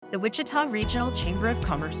The Wichita Regional Chamber of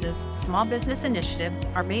Commerce's small business initiatives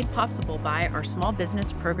are made possible by our small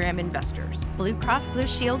business program investors, Blue Cross Blue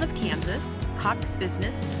Shield of Kansas, Cox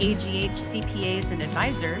Business, AGH CPAs and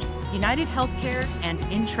Advisors, United Healthcare, and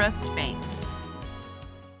Intrust Bank.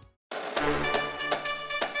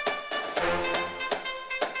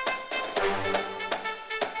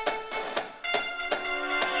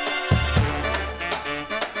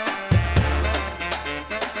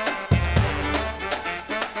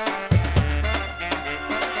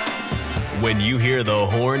 When you hear the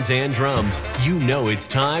horns and drums, you know it's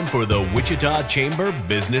time for the Wichita Chamber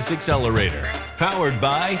Business Accelerator, powered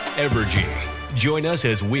by Evergy. Join us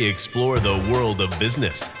as we explore the world of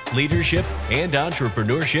business, leadership, and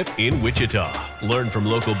entrepreneurship in Wichita. Learn from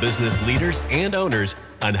local business leaders and owners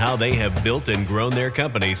on how they have built and grown their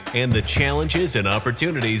companies and the challenges and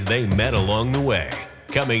opportunities they met along the way.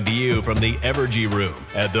 Coming to you from the Evergy Room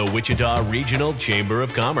at the Wichita Regional Chamber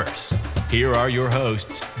of Commerce. Here are your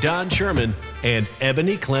hosts, Don Sherman and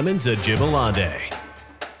Ebony Clemens Ajibalade.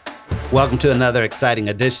 Welcome to another exciting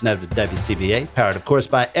edition of the WCBA, powered, of course,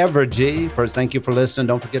 by Evergy. First, thank you for listening.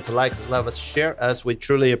 Don't forget to like us, love us, share us. We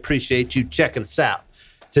truly appreciate you checking us out.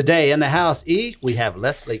 Today in the house, we have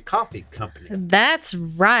Leslie Coffee Company. That's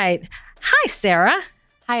right. Hi, Sarah.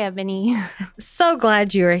 Hi, Ebony. So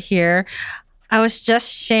glad you are here. I was just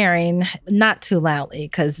sharing, not too loudly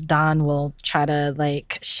because Don will try to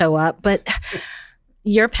show up, but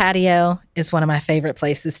your patio is one of my favorite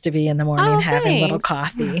places to be in the morning, having a little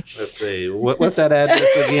coffee. Let's see. What's that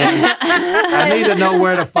address again? I need to know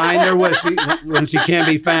where to find her when she can't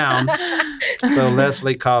be found. So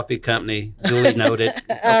Leslie Coffee Company, duly noted.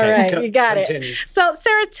 Okay, all right, you got continue. it. So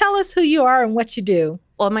Sarah, tell us who you are and what you do.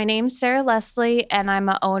 Well, my name's Sarah Leslie, and I'm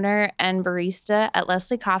an owner and barista at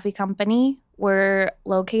Leslie Coffee Company. We're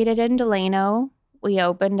located in Delano. We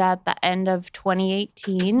opened at the end of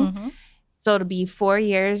 2018. Mm-hmm. So it'll be 4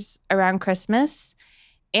 years around Christmas.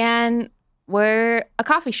 And we're a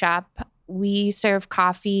coffee shop. We serve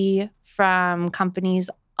coffee from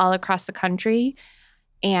companies all across the country.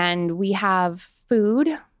 And we have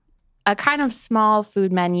food, a kind of small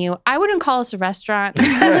food menu. I wouldn't call us a restaurant.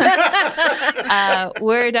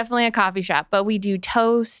 We're definitely a coffee shop, but we do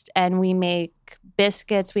toast and we make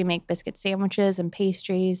biscuits. We make biscuit sandwiches and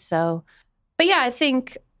pastries. But yeah, I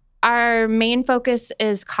think our main focus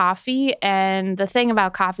is coffee. And the thing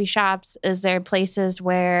about coffee shops is they're places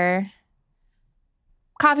where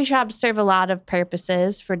coffee shops serve a lot of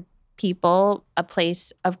purposes for people. A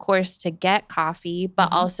place, of course, to get coffee, but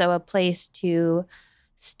also a place to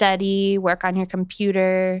study, work on your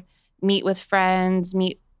computer, meet with friends,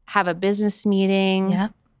 have a business meeting,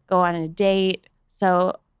 go on a date.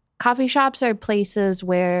 So coffee shops are places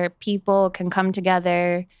where people can come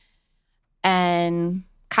together and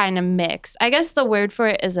kind of mix. I guess the word for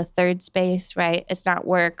it is a third space, right? It's not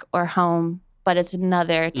work or home, but it's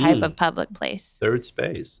another type of public place. Third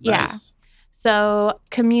space. Nice. Yeah. So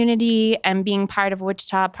community and being part of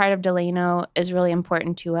Wichita, part of Delano is really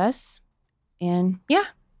important to us. And yeah.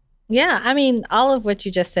 Yeah, I mean, all of what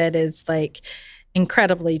you just said is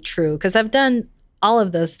incredibly true because I've done all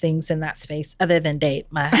of those things in that space other than date.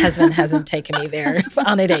 My husband hasn't taken me there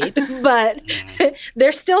on a date, but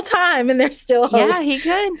there's still time and there's still hope. Yeah, he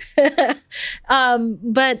could.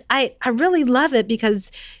 But I really love it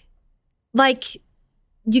because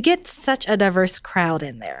you get such a diverse crowd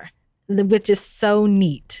in there, which is so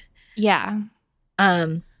neat. Yeah.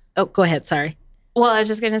 Oh, go ahead. Sorry. Well, I was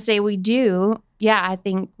just going to say we do. Yeah, I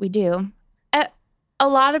think we do. A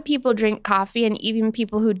lot of people drink coffee, and even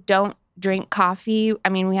people who don't drink coffee. I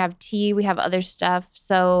mean, we have tea, we have other stuff.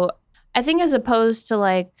 So I think as opposed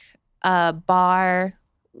to a bar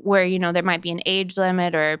where, there might be an age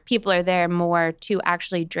limit or people are there more to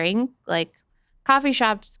actually drink, coffee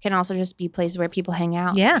shops can also just be places where people hang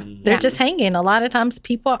out. Yeah, they're just hanging. A lot of times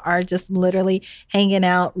people are just literally hanging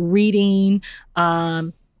out, reading,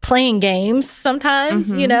 playing games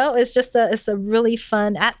sometimes, it's a really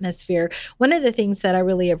fun atmosphere. One of the things that I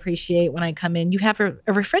really appreciate when I come in, you have a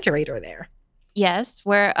refrigerator there. Yes,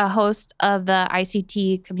 we're a host of the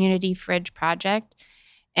ICT Community Fridge Project.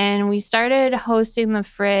 And we started hosting the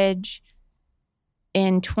fridge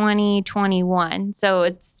in 2021. So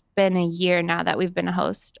it's been a year now that we've been a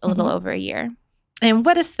host, a little over a year. And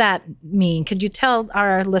what does that mean? Could you tell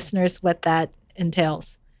our listeners what that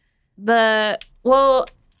entails?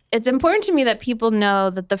 It's important to me that people know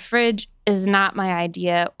that the fridge is not my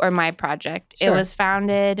idea or my project. Sure. It was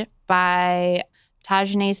founded by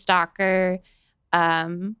Tajane Stalker,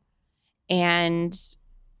 and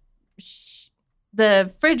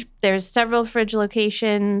the fridge, there's several fridge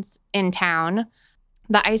locations in town.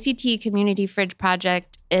 The ICT Community Fridge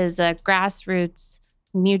Project is a grassroots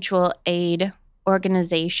mutual aid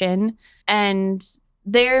organization, and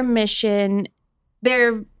their mission,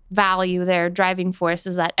 their value, their driving force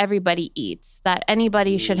is that everybody eats, that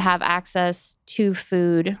anybody should have access to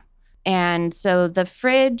food. And so the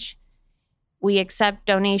fridge, we accept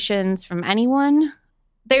donations from anyone.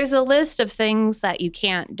 There's a list of things that you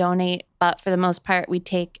can't donate, but for the most part, we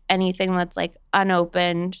take anything that's like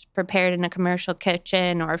unopened, prepared in a commercial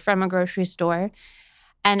kitchen or from a grocery store.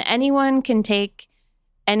 And anyone can take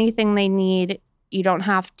anything they need. You don't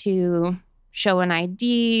have to show an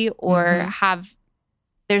ID or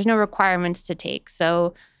there's no requirements to take.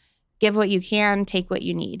 So give what you can, take what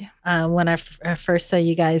you need. When I first saw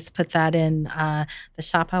you guys put that in the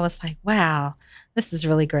shop, I was like, wow, this is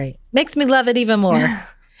really great. Makes me love it even more.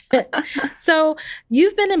 So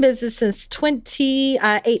you've been in business since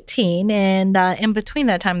 2018. And in between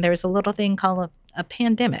that time, there was a little thing called a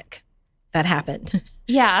pandemic that happened.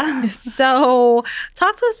 Yeah. So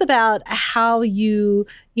talk to us about how you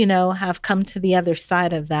have come to the other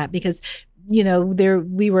side of that, because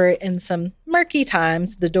we were in some murky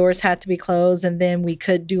times. The doors had to be closed, and then we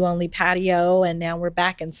could do only patio, and now we're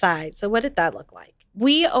back inside. So what did that look like?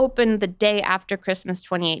 We opened the day after Christmas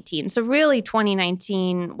 2018. So really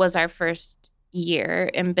 2019 was our first year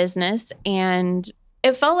in business, and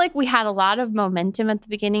it felt like we had a lot of momentum at the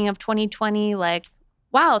beginning of 2020. Like,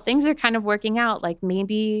 wow, things are kind of working out. Like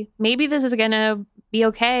maybe this is gonna be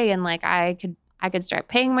okay, and like I could start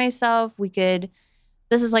paying myself.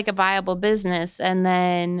 This is like a viable business. And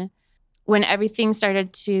then when everything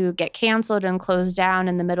started to get canceled and closed down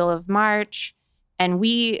in the middle of March, and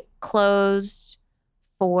we closed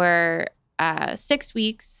for 6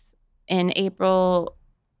 weeks in April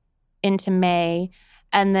into May.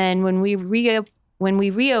 And then when we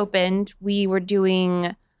reopened, we were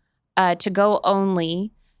doing to-go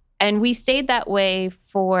only. And we stayed that way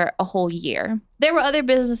for a whole year. There were other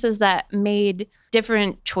businesses that made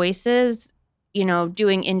different choices,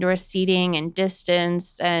 doing indoor seating and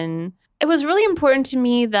distance. And it was really important to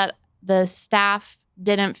me that the staff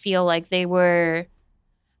didn't feel like they were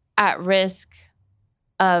at risk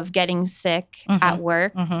of getting sick at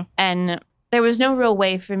work. And there was no real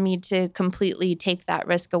way for me to completely take that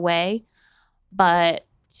risk away. But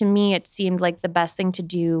to me, it seemed like the best thing to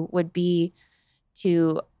do would be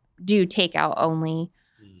to do takeout only.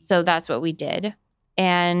 So that's what we did.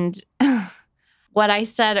 And what I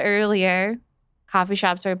said earlier, coffee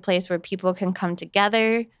shops are a place where people can come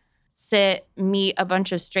together, sit, meet a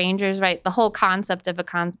bunch of strangers, right? The whole concept of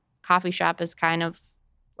a coffee shop is kind of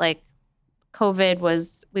like COVID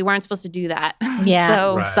we weren't supposed to do that. Yeah,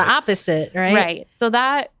 so it's the opposite, right? Right. So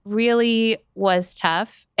that really was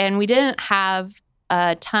tough. And we didn't have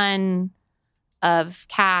a ton of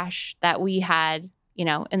cash that we had,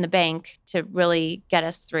 in the bank to really get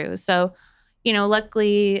us through. So,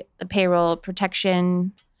 luckily the payroll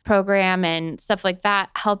protection program and stuff like that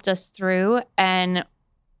helped us through, and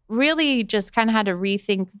really just kind of had to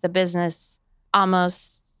rethink the business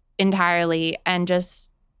almost entirely and just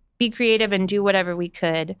be creative and do whatever we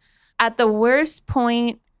could. At the worst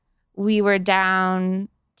point, we were down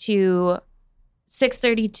to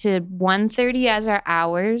 6:30 to 1:30 as our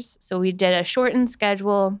hours. So we did a shortened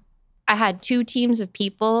schedule. I had 2 teams of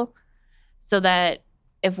people so that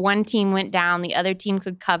if one team went down, the other team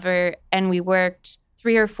could cover. And we worked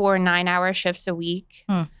 3 or 4 9-hour shifts a week.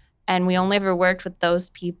 And we only ever worked with those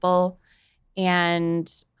people.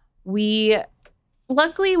 And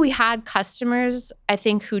luckily we had customers, I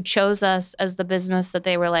think, who chose us as the business that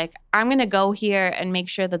they were like, I'm going to go here and make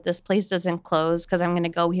sure that this place doesn't close because I'm going to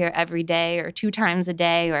go here every day or 2 times a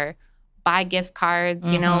day or buy gift cards,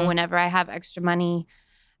 whenever I have extra money.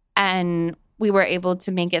 And we were able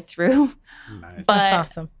to make it through. Nice. But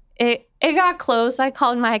That's awesome. It got close. I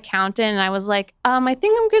called my accountant and I was like, I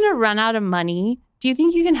think I'm going to run out of money. Do you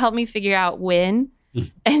think you can help me figure out when?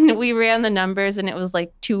 And we ran the numbers and it was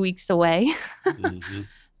like 2 weeks away.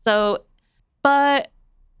 So, but,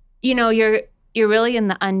 you're really in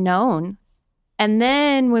the unknown. And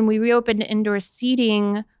then when we reopened indoor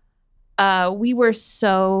seating, we were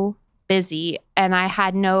so busy and I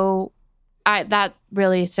had that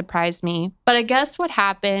really surprised me. But I guess what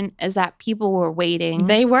happened is that people were waiting.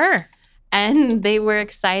 They were. And they were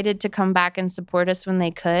excited to come back and support us when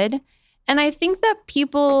they could. And I think that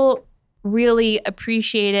people really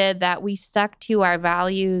appreciated that we stuck to our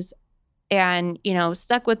values and,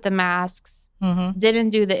 stuck with the masks, didn't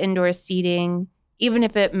do the indoor seating, even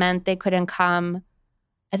if it meant they couldn't come.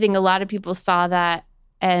 I think a lot of people saw that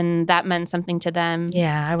and that meant something to them.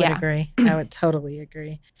 Yeah, I would agree. I would totally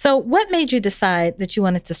agree. So what made you decide that you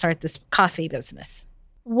wanted to start this coffee business?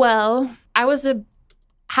 Well,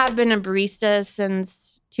 have been a barista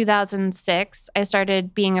since 2006. I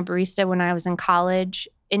started being a barista when I was in college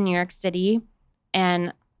in New York City.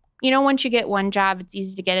 And, once you get one job, it's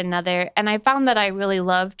easy to get another. And I found that I really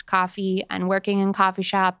loved coffee and working in coffee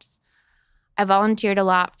shops. I volunteered a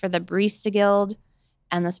lot for the Barista Guild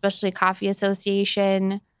and the Specialty Coffee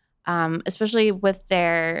Association, especially with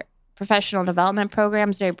their professional development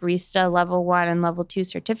programs, their barista level 1 and level 2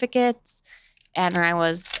 certificates. And I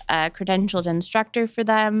was a credentialed instructor for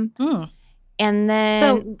them. And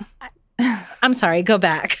then... I'm sorry, go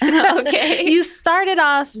back. Okay. You started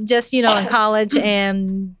off just, in college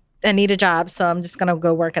and I need a job, so I'm just going to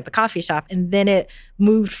go work at the coffee shop. And then it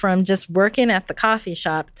moved from just working at the coffee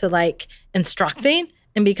shop to like instructing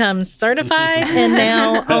and become certified and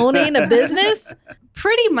now owning a business.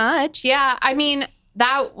 Pretty much, yeah. I mean,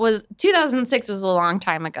 that was 2006 was a long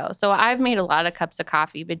time ago. So I've made a lot of cups of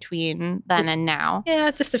coffee between then and now.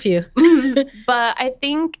 Yeah, just a few. But I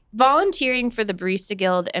think volunteering for the Barista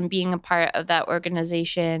Guild and being a part of that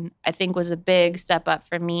organization, I think was a big step up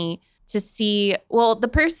for me to see. Well, the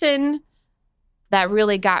person that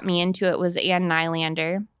really got me into it was Ann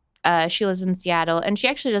Nylander. She lives in Seattle, and she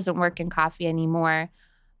actually doesn't work in coffee anymore.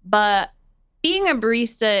 But being a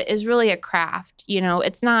barista is really a craft.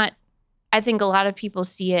 It's not, I think a lot of people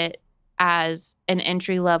see it as an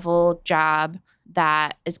entry-level job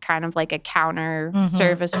that is kind of like a counter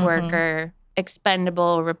service worker,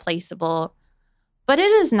 expendable, replaceable. But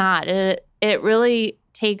it is not. It really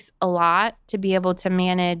takes a lot to be able to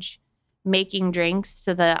manage making drinks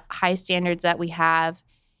to the high standards that we have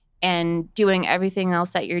and doing everything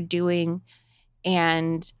else that you're doing.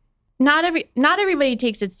 And not everybody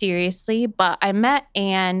takes it seriously, but I met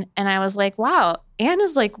Ann and I was like, wow, Ann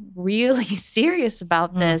is like really serious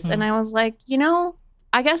about this. And I was like,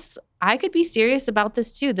 I guess I could be serious about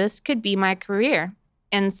this too. This could be my career.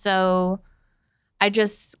 And so I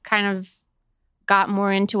just kind of got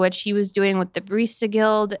more into what she was doing with the Barista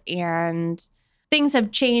Guild, and things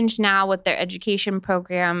have changed now with their education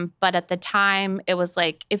program. But at the time, it was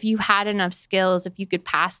like, if you had enough skills, if you could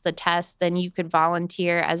pass the test, then you could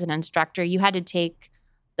volunteer as an instructor. You had to take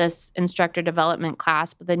this instructor development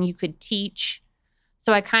class, but then you could teach.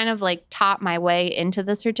 So I kind of like taught my way into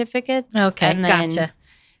the certificates. Okay, and then, gotcha.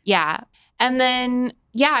 Yeah. And then,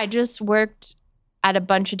 I just worked at a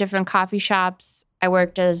bunch of different coffee shops. I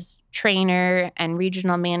worked as trainer and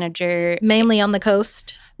regional manager. Mainly on the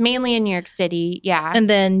coast? Mainly in New York City, yeah. And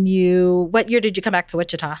then what year did you come back to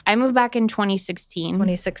Wichita? I moved back in 2016.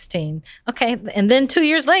 2016. Okay. And then 2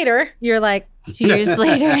 years later, you're like, 2 years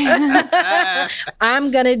later.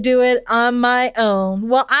 I'm going to do it on my own.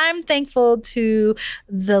 Well, I'm thankful to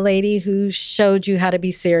the lady who showed you how to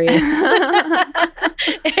be serious.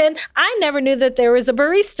 And I never knew that there was a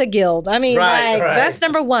barista guild. I mean, Right. that's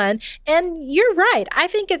number one. And you're right. I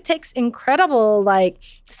think it takes incredible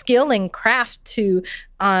skill and craft to,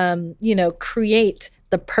 create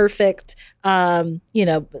the perfect, brew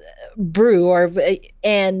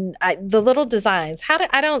the little designs.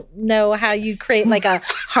 I don't know how you create like a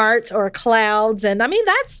heart or clouds. And I mean,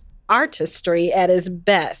 that's artistry at its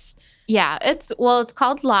best. Yeah, it's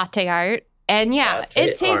called latte art. And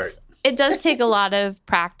it does take a lot of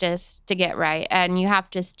practice to get right. And you have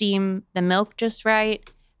to steam the milk just right.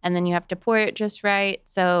 And then you have to pour it just right.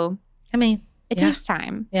 So, I mean, it takes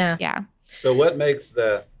time. Yeah. Yeah. So what makes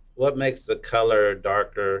the color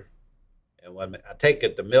darker? And I take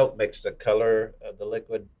it the milk makes the color of the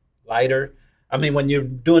liquid lighter. I mean, when you're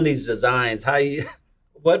doing these designs,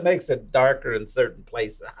 what makes it darker in certain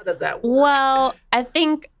places? How does that work? Well,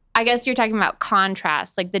 I guess you're talking about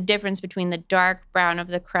contrast, like the difference between the dark brown of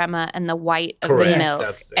the crema and the white of Correct. the milk.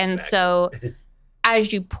 That's And exactly. so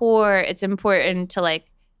as you pour, it's important to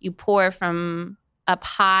you pour from up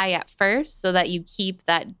high at first so that you keep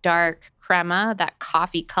that dark crema, that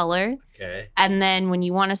coffee color. Okay. And then when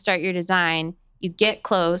you want to start your design, you get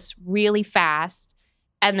close really fast,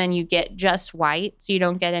 and then you get just white, so you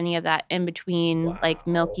don't get any of that in between,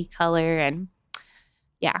 milky color. And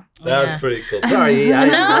yeah. That was pretty cool. Sorry. No,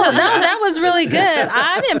 that was really good.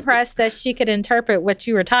 I'm impressed that she could interpret what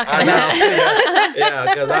you were talking I about. know. Yeah,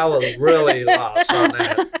 because I was really lost on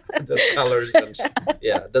that. Just colors and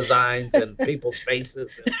designs and people's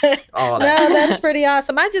faces and all No, that. that's pretty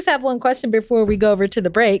awesome. I just have one question before we go over to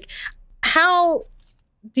the break. How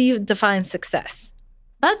do you define success?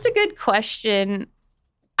 That's a good question.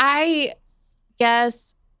 I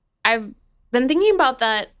guess I've been thinking about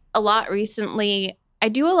that a lot recently. I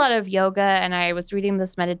do a lot of yoga, and I was reading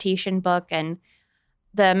this meditation book, and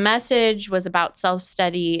the message was about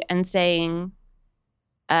self-study and saying,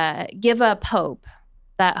 give up hope.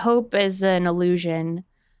 That hope is an illusion.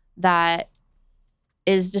 that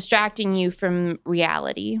is distracting you from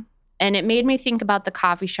reality. And it made me think about the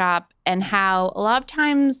coffee shop and how a lot of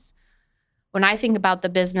times when I think about the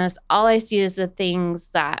business, all I see is the things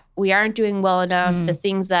that we aren't doing well enough, the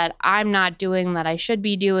things that I'm not doing that I should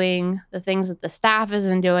be doing, the things that the staff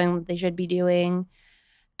isn't doing that they should be doing.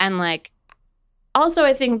 And like, also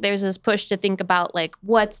I think there's this push to think about like,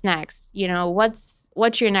 what's next? You know, what's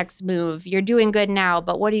your next move? You're doing good now,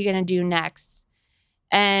 but what are you going to do next?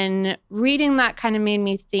 And reading that kind of made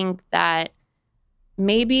me think that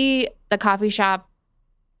maybe the coffee shop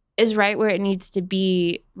is right where it needs to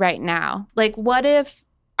be right now. Like, what if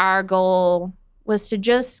our goal was to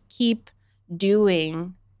just keep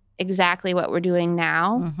doing exactly what we're doing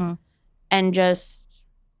now and just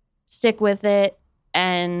stick with it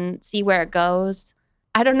and see where it goes?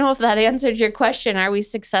 I don't know if that answered your question. Are we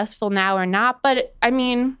successful now or not? But I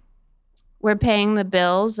mean, we're paying the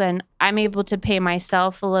bills and I'm able to pay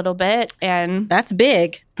myself a little bit. And that's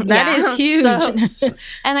big. That is huge. So,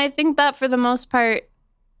 and I think that for the most part,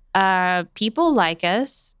 people like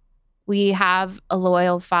us. We have a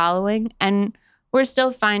loyal following and we're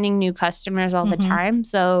still finding new customers all the time.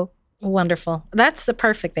 So wonderful. That's the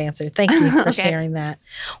perfect answer. Thank you for sharing that.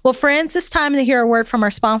 Well, friends, it's time to hear a word from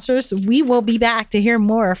our sponsors. We will be back to hear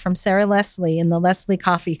more from Sarah Leslie and the Leslie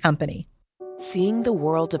Coffee Company. Seeing the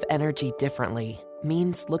world of energy differently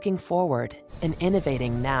means looking forward and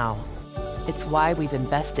innovating now. It's why we've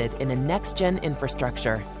invested in a next-gen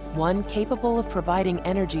infrastructure, one capable of providing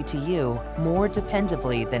energy to you more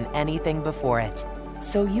dependably than anything before it,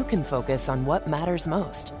 so you can focus on what matters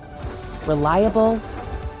most. Reliable,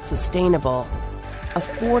 sustainable,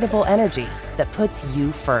 affordable energy that puts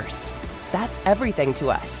you first. That's everything to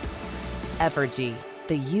us. Evergy,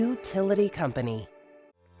 the utility company.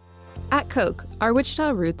 At Coke, our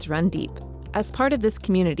Wichita roots run deep. As part of this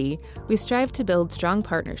community, we strive to build strong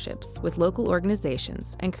partnerships with local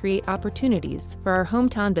organizations and create opportunities for our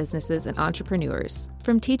hometown businesses and entrepreneurs.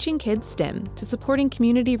 From teaching kids STEM to supporting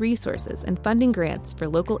community resources and funding grants for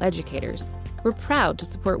local educators, we're proud to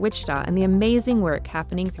support Wichita and the amazing work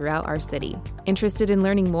happening throughout our city. Interested in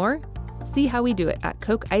learning more? See how we do it at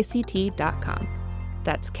CokeICT.com.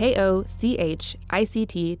 That's KOCHICT.com.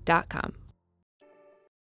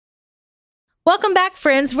 Welcome back,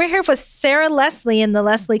 friends. We're here with Sarah Leslie in the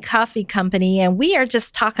Leslie Coffee Company, and we are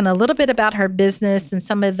just talking a little bit about her business and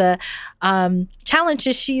some of the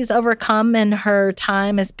challenges she's overcome in her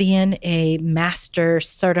time as being a master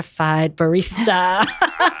certified barista.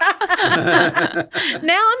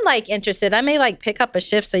 Now I'm like interested. I may like pick up a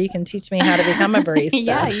shift so you can teach me how to become a barista.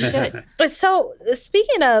 Yeah, you should. So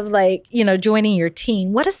speaking of like, joining your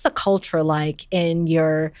team, what is the culture like in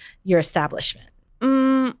your establishment?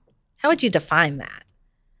 How would you define that?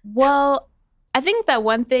 Well, I think that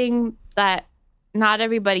one thing that not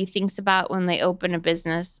everybody thinks about when they open a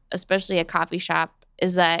business, especially a coffee shop,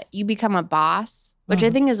 is that you become a boss, which I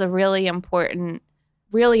think is a really important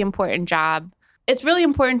job. It's really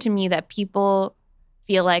important to me that people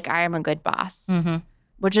feel like I am a good boss,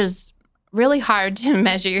 which is really hard to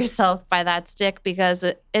measure yourself by that stick because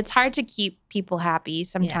it's hard to keep people happy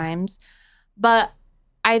sometimes. Yeah. But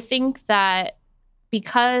I think that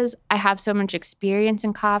because I have so much experience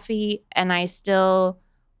in coffee and I still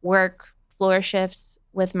work floor shifts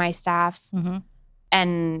with my staff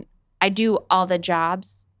and I do all the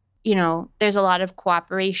jobs, there's a lot of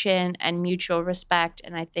cooperation and mutual respect.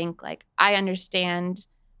 And I think like I understand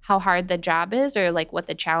how hard the job is or like what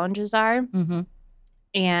the challenges are.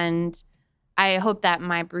 And I hope that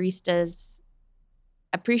my baristas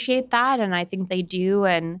appreciate that. And I think they do.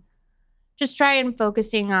 And just try and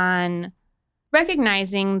focusing on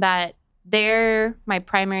recognizing that they're my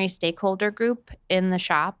primary stakeholder group in the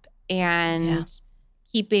shop and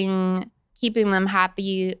keeping them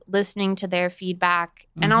happy, listening to their feedback,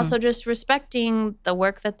 and also just respecting the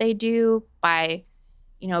work that they do by,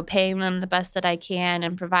 paying them the best that I can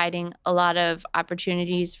and providing a lot of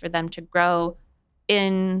opportunities for them to grow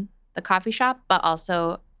in the coffee shop, but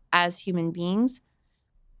also as human beings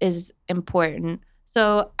is important.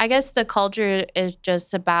 So I guess the culture is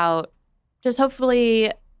just about just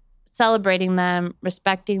hopefully celebrating them,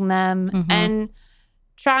 respecting them, and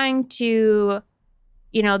trying to,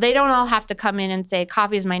 they don't all have to come in and say,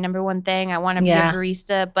 coffee is my number one thing. I want to be a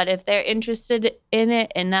barista. But if they're interested in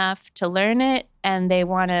it enough to learn it and they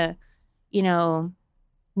want to,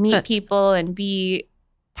 meet people and be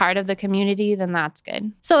part of the community, then that's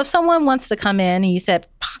good. So if someone wants to come in and you said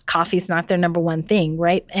coffee's not their number one thing,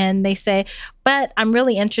 right? And they say, but I'm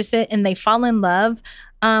really interested and they fall in love.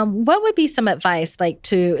 What would be some advice like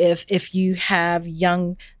to if you have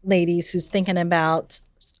young ladies who's thinking about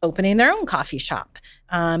opening their own coffee shop,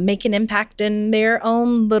 making impact in their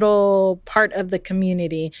own little part of the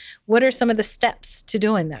community. What are some of the steps to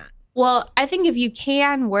doing that? Well, I think if you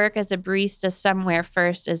can work as a barista somewhere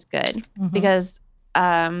first is good because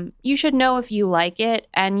you should know if you like it,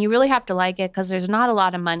 and you really have to like it because there's not a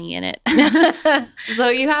lot of money in it. So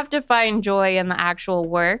you have to find joy in the actual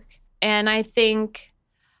work. And I think,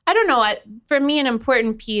 I don't know, for me, an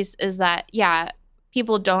important piece is that,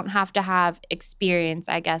 people don't have to have experience,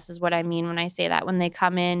 I guess is what I mean when I say that. When they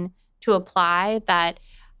come in to apply, that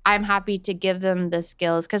I'm happy to give them the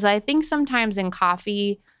skills. Because I think sometimes in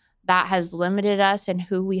coffee, that has limited us in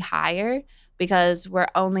who we hire, because we're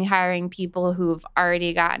only hiring people who've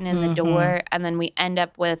already gotten in the door. And then we end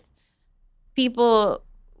up with not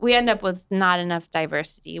enough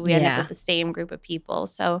diversity. We end up with the same group of people.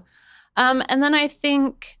 So, and then I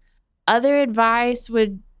think other advice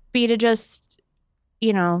would be to just,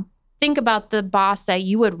 think about the boss that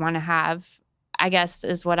you would want to have, I guess,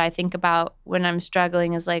 is what I think about when I'm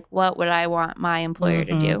struggling, is like, what would I want my employer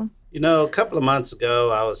to do? A couple of months ago,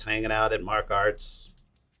 I was hanging out at Mark Arts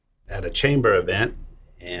at a chamber event,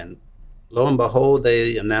 and lo and behold,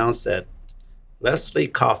 they announced that Leslie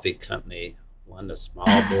Coffee Company won the Small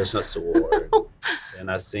Business Award. And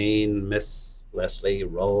I seen Miss Leslie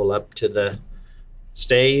roll up to the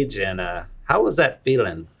stage, and how was that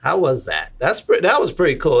feeling? How was that? That was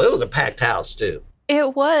pretty cool. It was a packed house too.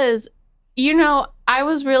 It was. I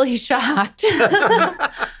was really shocked.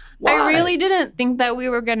 I really didn't think that we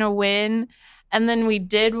were going to win. And then we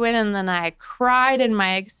did win. And then I cried in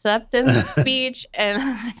my acceptance speech. And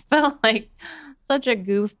I felt like such a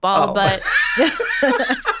goofball. But, I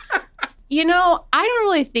don't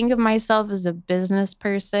really think of myself as a business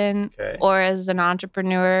person or as an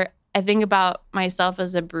entrepreneur. I think about myself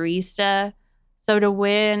as a barista. So to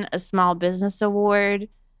win a Small Business Award,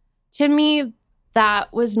 to me,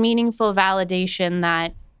 that was meaningful validation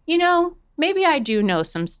that, maybe I do know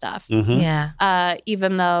some stuff. Yeah.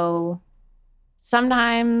 Even though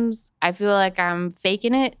sometimes I feel like I'm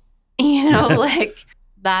faking it, like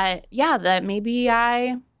that, that maybe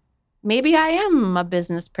I am a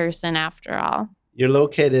business person after all. You're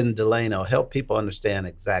located in Delano. Help people understand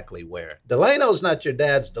exactly where. Delano's not your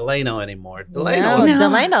dad's Delano anymore.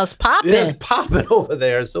 Delano's popping. It's popping over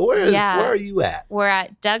there. So where are you at? We're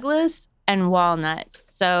at Douglas and Walnut.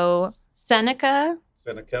 So Seneca,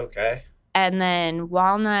 okay. And then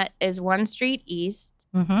Walnut is one street east.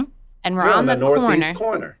 Mm-hmm. And we're on the northeast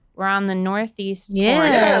corner. We're on the northeast corner.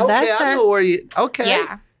 Yeah, okay, I know where you. Okay.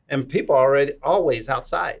 Yeah. And people always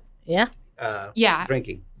outside. Yeah.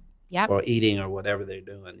 Drinking. Yep. Or eating or whatever they're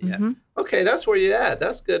doing. Yeah. Okay, that's where you're at.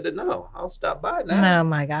 That's good to know. I'll stop by now. Oh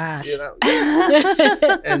my gosh.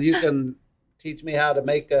 And you can teach me how to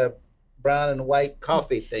make a brown and white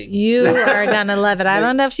coffee thing. You are gonna love it. I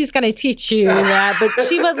don't know if she's gonna teach you that, but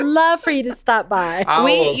she would love for you to stop by.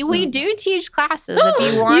 We do teach classes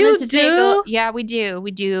if you wanted to take we do.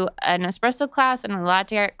 We do an espresso class and a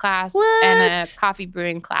latte art class and a coffee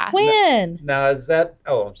brewing class. When? Now is that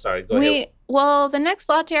I'm sorry, go ahead. Well, the next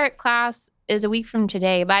latte art class is a week from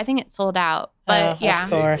today, but I think it's sold out. But of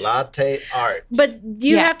course. Latte art. But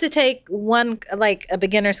you have to take one, like a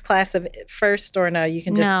beginner's class of it first, or no? You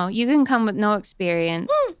can just... No, you can come with no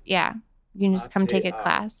experience. Yeah. You can just come take a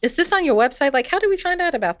class. Is this on your website? Like, how do we find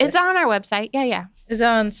out about this? It's on our website. Yeah. Is it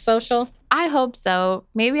on social? I hope so.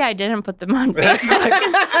 Maybe I didn't put them on Facebook.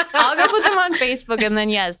 I'll go put them on Facebook, and then,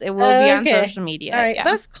 yes, it will be on social media. All right. Yeah.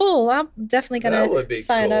 That's cool. I'm definitely going to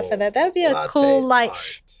sign up for that. That would be a cool, art.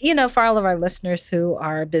 For all of our listeners who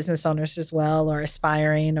are business owners as well, or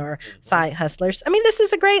aspiring or side hustlers. I mean, this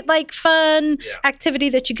is a great, fun activity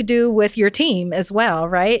that you could do with your team as well,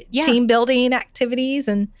 right? Yeah. Team building activities.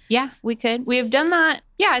 Yeah, we could. We've done that.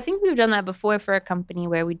 Yeah, I think we've done that before for a company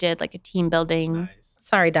where we did a team building. Nice.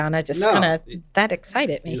 Sorry, Donna. That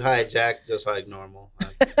excited me. You hijacked just like normal.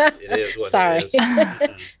 It is what Sorry.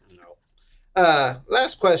 it is.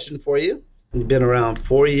 Last question for you. You've been around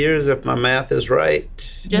 4 years, if my math is right.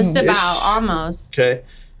 Just about, almost. Okay.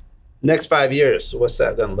 Next 5 years, what's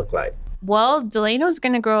that going to look like? Well, Delano's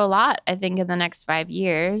going to grow a lot, I think, in the next 5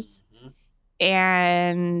 years. Mm-hmm.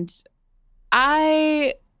 And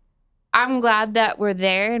I'm glad that we're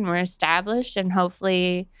there and we're established, and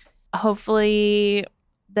hopefully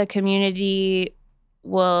the community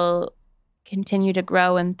will continue to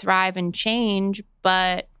grow and thrive and change.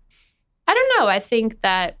 But I don't know. I think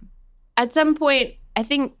that at some point, I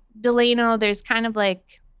think Delano, there's kind of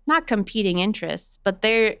not competing interests, but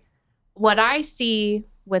what I see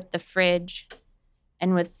with the fridge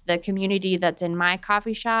and with the community that's in my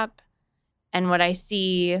coffee shop and what I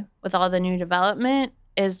see with all the new development,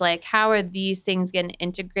 is like, how are these things going to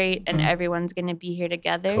integrate and everyone's going to be here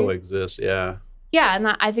together? Coexist, yeah. Yeah, and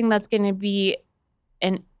I think that's going to be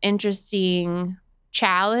an interesting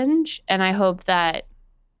challenge, and I hope that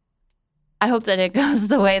it goes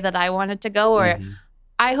the way that I want it to go, or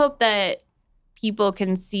I hope that people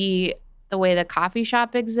can see the way the coffee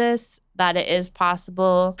shop exists, that it is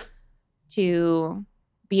possible to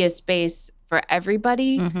be a space for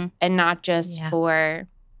everybody and not just for,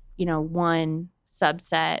 one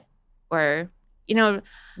subset or,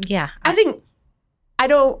 I think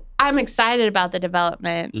I'm excited about the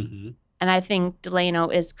development and I think Delano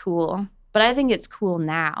is cool, but I think it's cool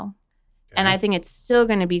now. And I think it's still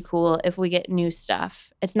going to be cool if we get new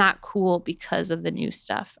stuff. It's not cool because of the new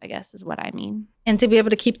stuff, I guess is what I mean. And to be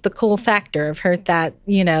able to keep the cool factor. I've heard that,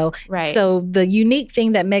 Right. So the unique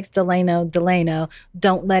thing that makes Delano,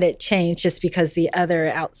 don't let it change just because the other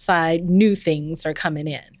outside new things are coming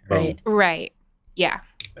in, right? Right. Yeah.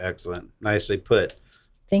 Excellent. Nicely put.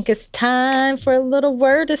 Think it's time for a little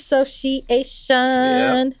word association.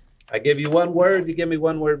 Yep. I give you one word, you give me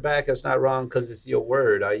one word back. It's not wrong because it's your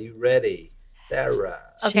word. Are you ready, Sarah?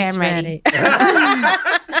 Okay, She's I'm ready.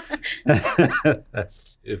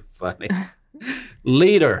 That's too funny.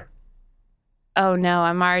 Leader. Oh no,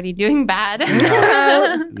 I'm already doing bad.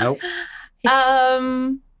 Nope.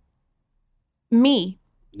 Me.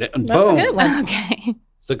 That's That's a good one. Okay.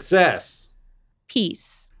 Success.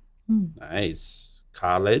 Peace. Nice.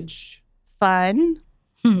 College. Fun.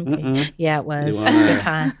 Yeah, it was. You wanna- Good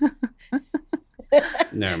time.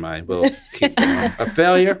 Never mind. We'll keep going. A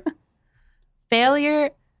failure.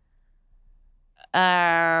 Failure.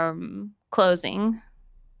 Closing.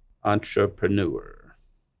 Entrepreneur.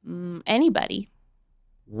 Anybody.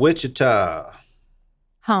 Wichita.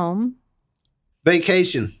 Home.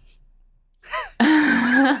 Vacation.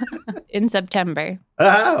 In September.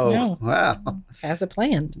 Oh, No. wow. Has it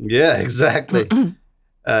planned. Yeah, exactly.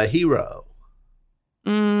 Hero.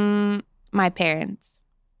 My parents.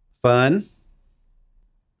 Fun.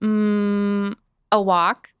 A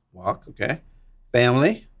walk. Walk, okay.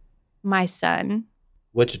 Family. My son.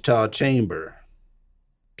 Wichita Chamber.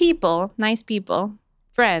 People. Nice people.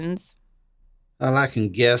 Friends. Well, I can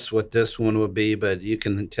guess what this one would be, but you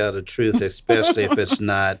can tell the truth, especially if it's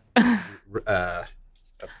not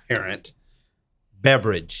apparent.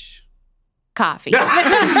 Beverage. Coffee.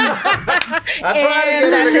 I tried to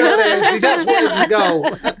get it. She just wanted to go.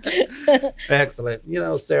 Excellent.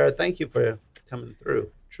 Sarah, thank you for coming through.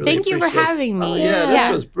 Truly Thank you for appreciate it. having me. Oh, yeah,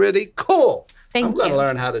 this was pretty cool. Thank I'm going to you.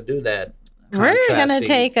 learn how to do that. We're going to contrasting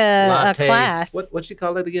take a latte- class. What you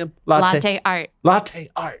call it again? Latte art. Latte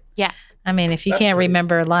art. Yeah. I mean, if you That's can't great.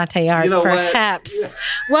 remember latte art, You know what? perhaps. Yeah.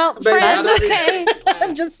 Well, Maybe friends, not. Okay.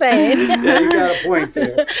 I'm just saying. Yeah, you got a point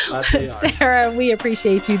there. Latte art. Sarah, we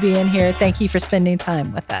appreciate you being here. Thank you for spending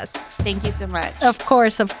time with us. Thank you so much. Of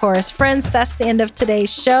course. Friends, that's the end of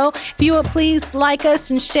today's show. If you would please like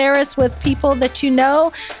us and share us with people that you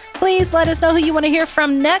know, please let us know who you want to hear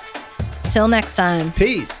from next. Till next time.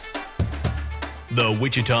 Peace. The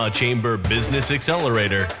Wichita Chamber Business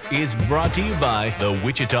Accelerator is brought to you by the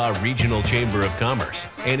Wichita Regional Chamber of Commerce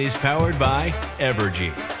and is powered by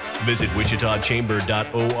Evergy. Visit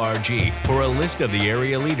wichitachamber.org for a list of the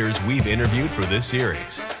area leaders we've interviewed for this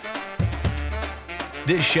series.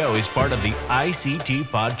 This show is part of the ICT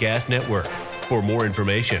Podcast Network. For more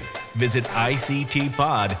information, visit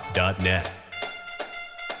ictpod.net.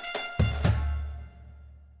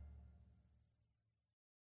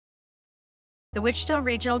 The Wichita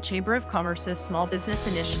Regional Chamber of Commerce's small business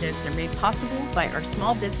initiatives are made possible by our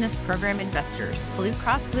small business program investors, Blue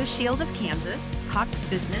Cross Blue Shield of Kansas, Cox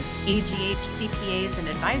Business, AGH CPAs and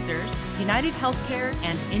Advisors, United Healthcare,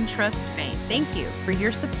 and Intrust Bank. Thank you for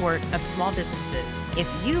your support of small businesses. If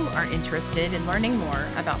you are interested in learning more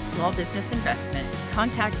about small business investment,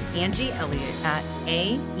 contact Angie Elliott at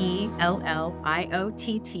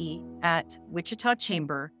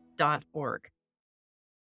AELLIOTT@wichitachamber.org.